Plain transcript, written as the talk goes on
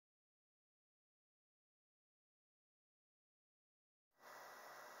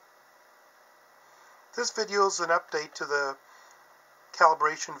This video is an update to the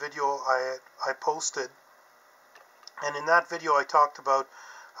calibration video I posted, and in that video I talked about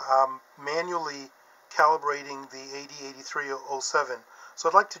manually calibrating the AD8307. So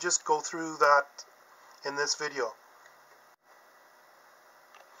I'd like to just go through that in this video.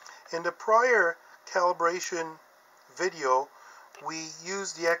 In the prior calibration video, we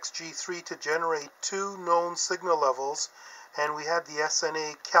used the XG3 to generate two known signal levels, and we had the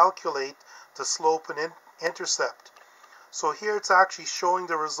SNA calculate the slope and intercept. So here it's actually showing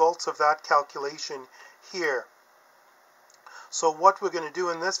the results of that calculation here. So what we're going to do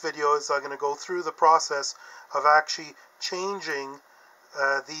in this video is I'm going to go through the process of actually changing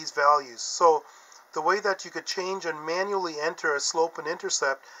these values. So the way that you could change and manually enter a slope and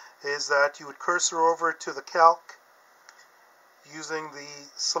intercept is that you would cursor over to the calc using the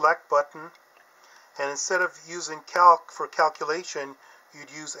select button, and instead of using calc for calculation,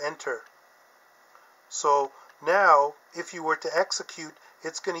 you'd use enter. So now if you were to execute,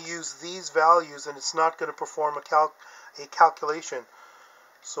 it's going to use these values and it's not going to perform a calculation.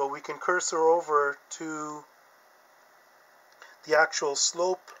 So we can cursor over to the actual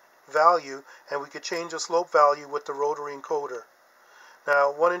slope value, and we could change the slope value with the rotary encoder.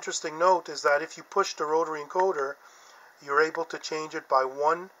 Now, one interesting note is that if you push the rotary encoder, you're able to change it by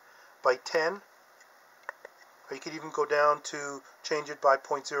 1, by 10, or you could even go down to change it by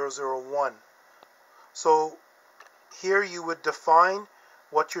 0.001. So here you would define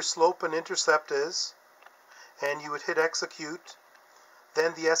what your slope and intercept is, and you would hit execute.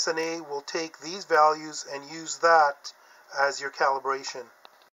 Then the SNA will take these values and use that as your calibration.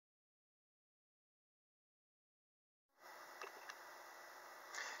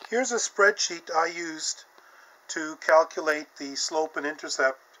 Here's a spreadsheet I used to calculate the slope and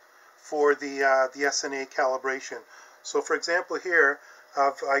intercept for the SNA calibration. So for example here,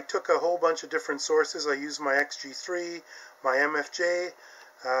 I took a whole bunch of different sources. I used my XG3, my MFJ,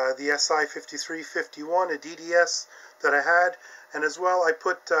 the SI5351, a DDS that I had, and as well I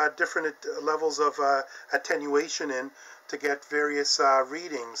put different levels of attenuation in to get various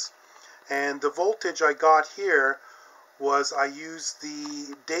readings. And the voltage I got here was I used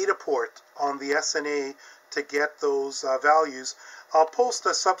the data port on the SNA to get those values. I'll post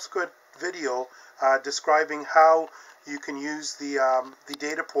a subsequent video describing how you can use the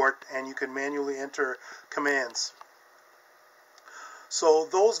data port and you can manually enter commands. So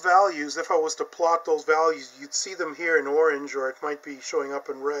those values, if I was to plot those values, you'd see them here in orange, or it might be showing up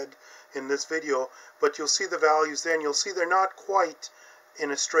in red in this video, but you'll see the values there, and you'll see they're not quite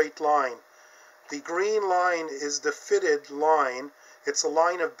in a straight line. The green line is the fitted line. It's a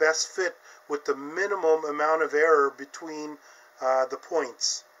line of best fit with the minimum amount of error between the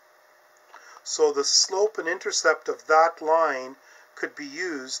points. So the slope and intercept of that line could be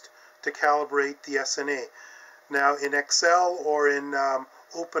used to calibrate the SNA. Now in Excel or in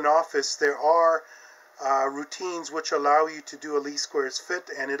OpenOffice, there are routines which allow you to do a least squares fit,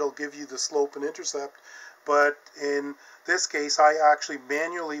 and it'll give you the slope and intercept. But in this case, I actually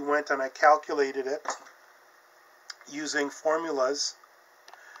manually went and I calculated it using formulas,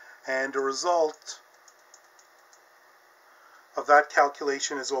 and the result of that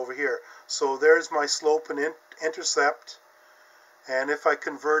calculation is over here. So there's my slope and intercept, and if I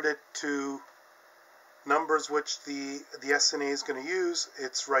convert it to numbers which the SNA is going to use,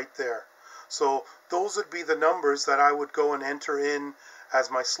 it's right there. So those would be the numbers that I would go and enter in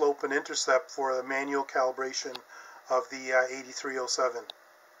as my slope and intercept for the manual calibration of the AD8307.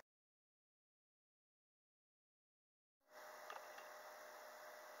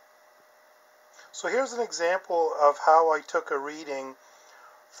 So here's an example of how I took a reading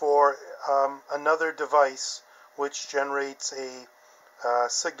for another device which generates a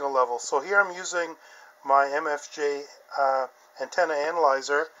signal level. So here I'm using my MFJ antenna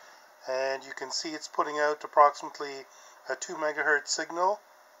analyzer, and you can see it's putting out approximately a 2 megahertz signal,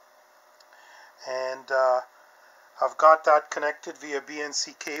 and I've got that connected via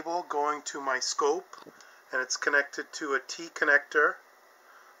BNC cable going to my scope, and it's connected to a T connector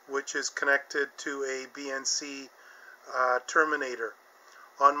which is connected to a BNC terminator.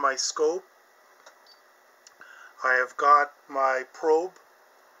 On my scope I have got my probe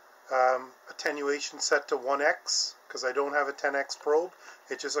attenuation set to 1x because I don't have a 10x probe.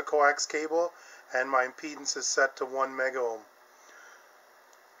 It's just a coax cable, and my impedance is set to 1 mega ohm.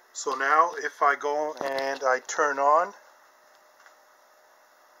 So now if I go and I turn on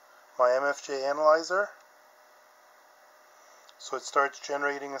my MFJ analyzer, so it starts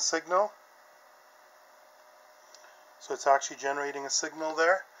generating a signal. So it's actually generating a signal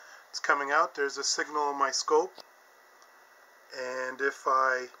there. It's coming out. There's a signal on my scope, and if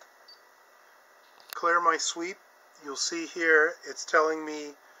I clear my sweep, you'll see here it's telling me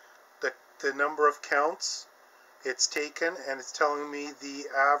the number of counts it's taken, and it's telling me the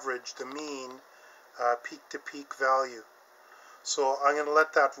average, the mean peak-to-peak value. So I'm going to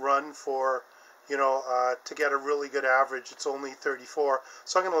let that run for, to get a really good average. It's only 34,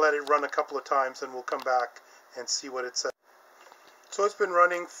 so I'm going to let it run a couple of times, and we'll come back and see what it says. So it's been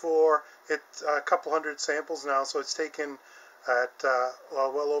running for a couple hundred samples now, so it's taken at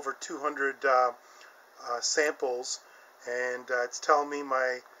well over 200 samples, and it's telling me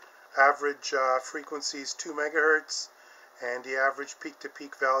my average frequency is 2 megahertz, and the average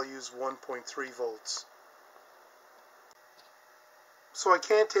peak-to-peak value is 1.3 volts. So I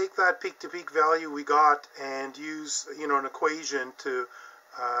can't take that peak-to-peak value we got and use an equation to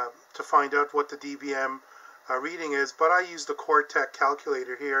find out what the dBm reading is, but I use the Cortec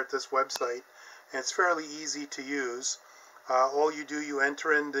calculator here at this website, and it's fairly easy to use. All you do, you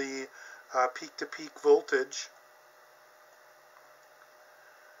enter in the peak-to-peak voltage,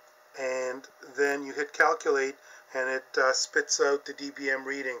 and then you hit calculate, and it spits out the dBm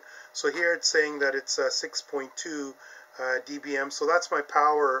reading. So here it's saying that it's 6.2 dBm, so that's my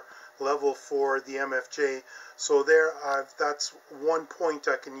power level for the MFJ. So there, that's one point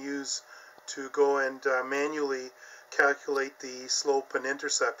I can use to go and manually calculate the slope and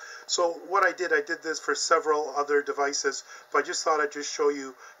intercept. So what I did this for several other devices, but I just thought I'd just show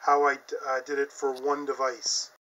you how I did it for one device.